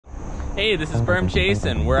Hey, this is Berm Chase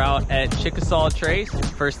and we're out at Chickasaw Trace.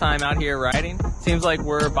 First time out here riding. Seems like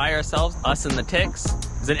we're by ourselves, us and the Ticks.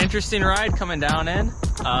 It's an interesting ride coming down in.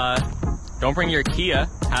 Don't bring your Kia.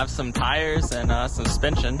 Have some tires and some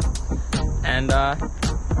suspension. And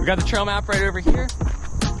we got the trail map right over here.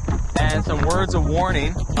 And some words of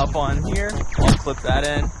warning up on here. I'll clip that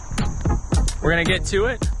in. We're gonna get to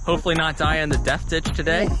it. Hopefully not die in the death ditch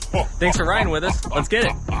today. Thanks for riding with us. Let's get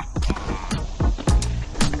it.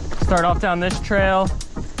 Start off down this trail,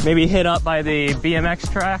 maybe hit up by the BMX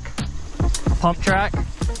track, pump track.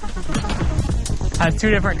 Has two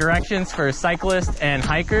different directions for cyclists and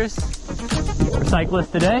hikers. For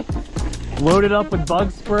cyclists today, loaded up with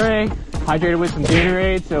bug spray, hydrated with some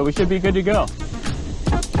Gatorade, so we should be good to go.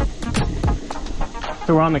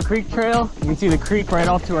 So we're on the creek trail. You can see the creek right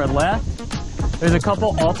off to our left. There's a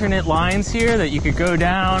couple alternate lines here that you could go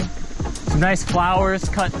down. Some nice flowers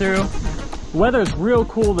cut through. The weather's real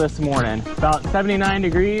cool this morning, about 79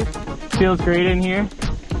 degrees. Feels great in here.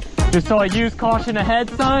 Just saw a use caution ahead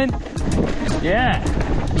sign. Yeah.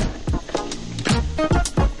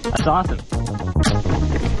 That's awesome.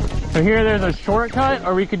 So here there's a shortcut,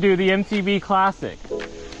 or we could do the MTB Classic.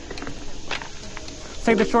 Let's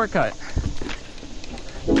take the shortcut.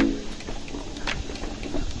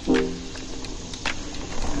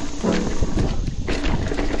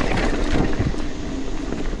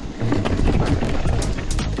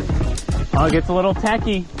 Oh, it gets a little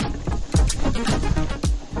techy.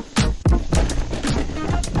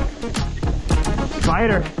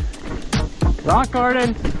 Spider. Rock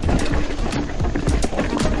garden.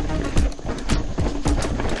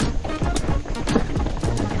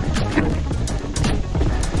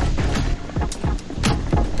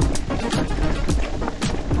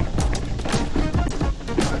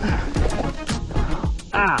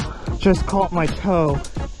 Ah, just caught my toe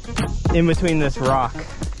in between this rock.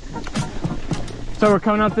 So we're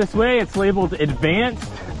coming up this way, it's labeled advanced.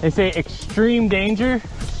 They say extreme danger.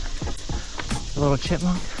 A little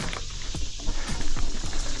chipmunk.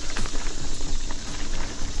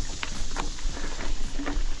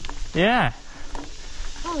 Yeah.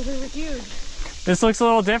 Oh, they were huge. This looks a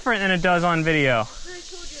little different than it does on video. I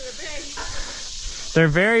told you they're big. They're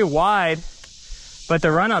very wide, but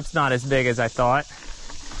the run-up's not as big as I thought.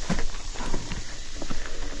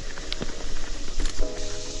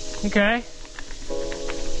 Okay.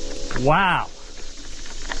 Wow.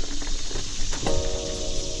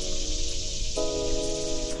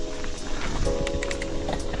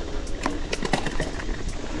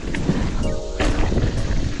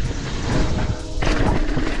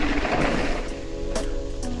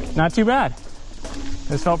 Not too bad.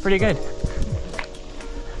 This felt pretty good.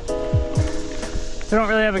 So don't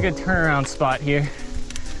really have a good turnaround spot here.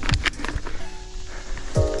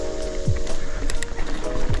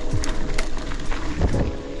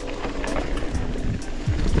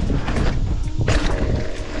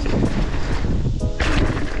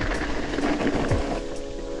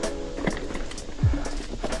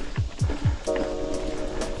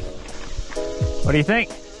 What do you think?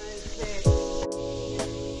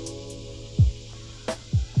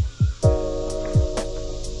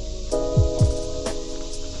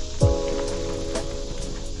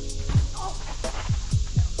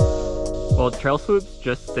 Well, Trail Swoops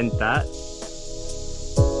just sent that.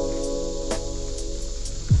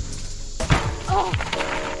 Oh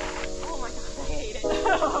my god, I hate it.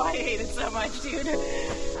 Oh, I hate it so much, dude.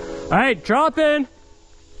 All right, drop in.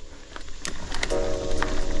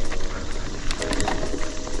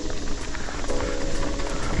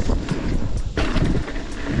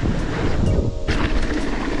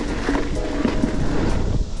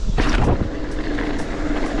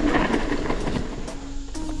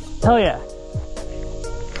 Hell yeah.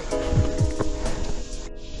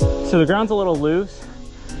 So the ground's a little loose.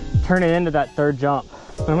 Turn it into that third jump.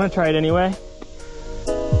 But I'm gonna try it anyway.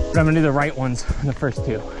 But I'm gonna do the right ones in the first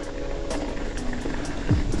two.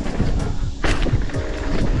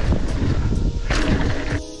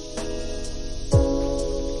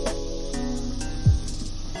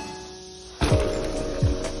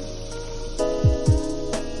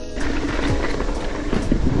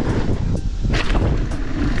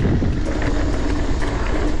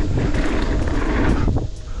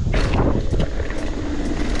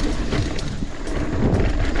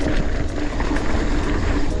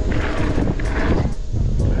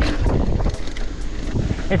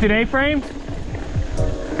 It's an A-frame.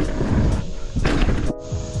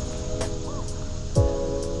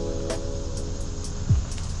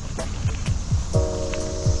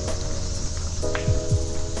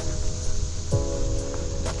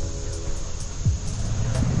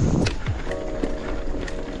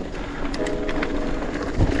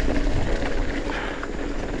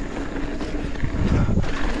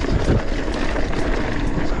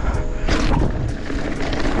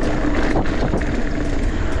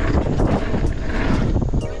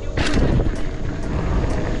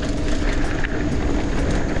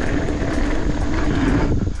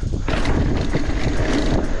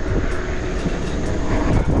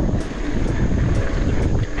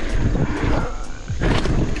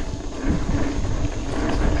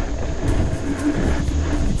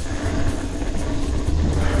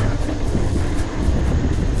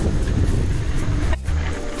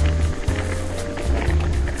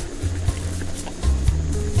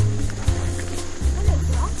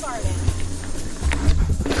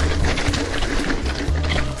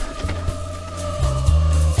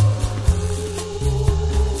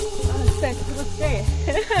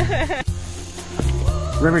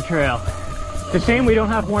 River trail. It's a shame we don't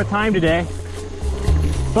have more time today,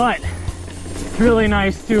 but it's really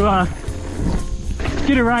nice to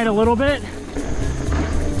get a ride a little bit.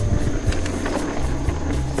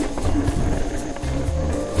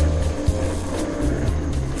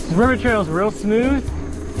 This river trail is real smooth,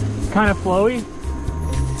 kind of flowy,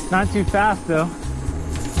 not too fast though. I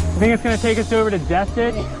think it's going to take us over to Death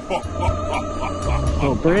Ditch.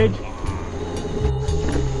 Little bridge.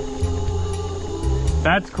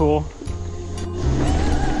 That's cool.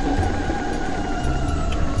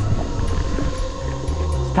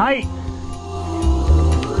 It's tight.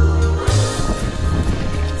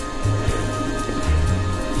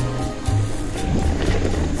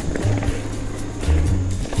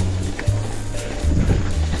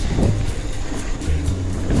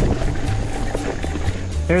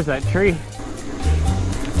 There's that tree.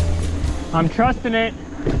 I'm trusting it.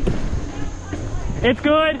 It's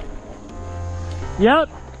good. Yep.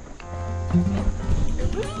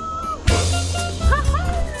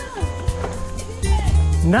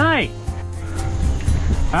 Nice.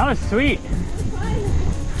 That was sweet.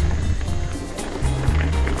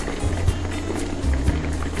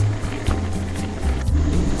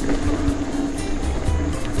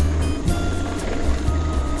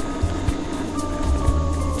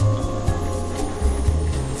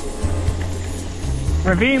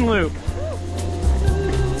 Ravine Loop.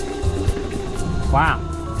 Wow.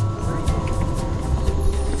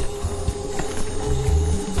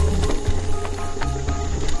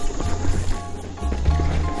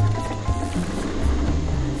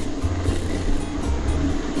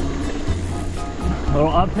 A little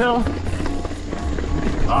uphill.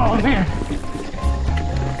 Oh man.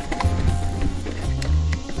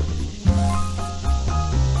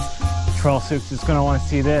 Trail Soups is gonna want to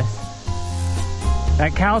see this.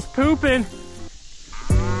 That cow's pooping.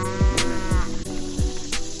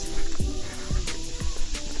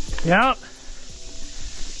 Yep.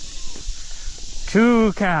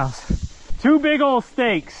 2 cows. 2 big old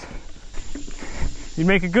steaks. You'd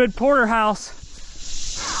make a good porterhouse.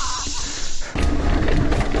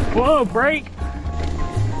 Whoa, brake.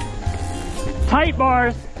 Tight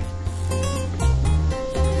bars.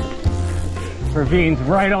 Ravine's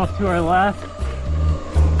right off to our left.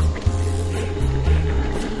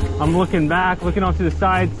 I'm looking back, looking off to the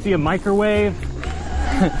side, see a microwave.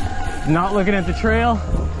 Not looking at the trail.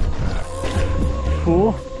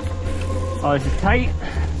 Cool. Oh, this is tight.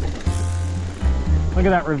 Look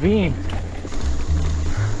at that ravine.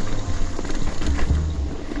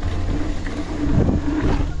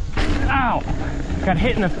 Ow! Got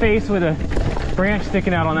hit in the face with a branch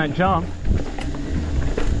sticking out on that jump.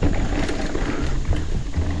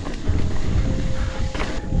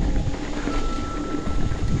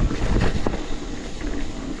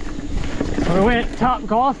 We went top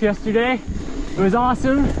golf yesterday. It was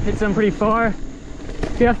awesome. Hit some pretty far.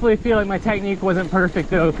 Definitely feel like my technique wasn't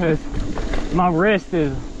perfect though, because my wrist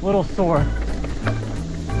is a little sore.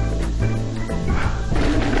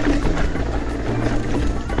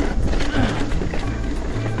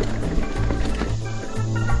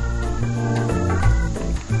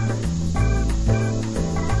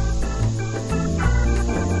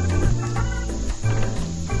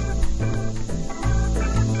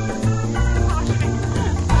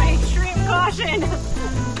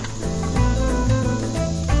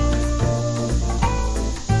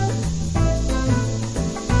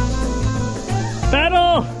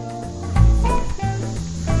 Pedal!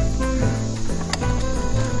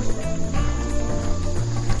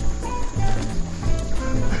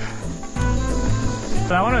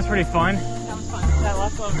 That one was pretty fun. That was fun. That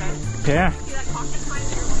last little bit. Yeah. See that caution sign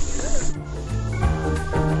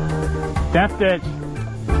there? Death Ditch.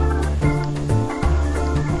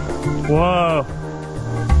 Whoa.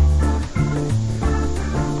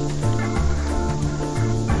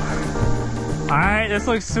 All right, this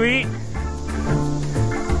looks sweet.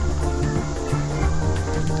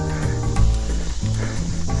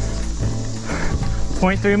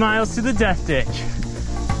 .3 miles to the Death Ditch.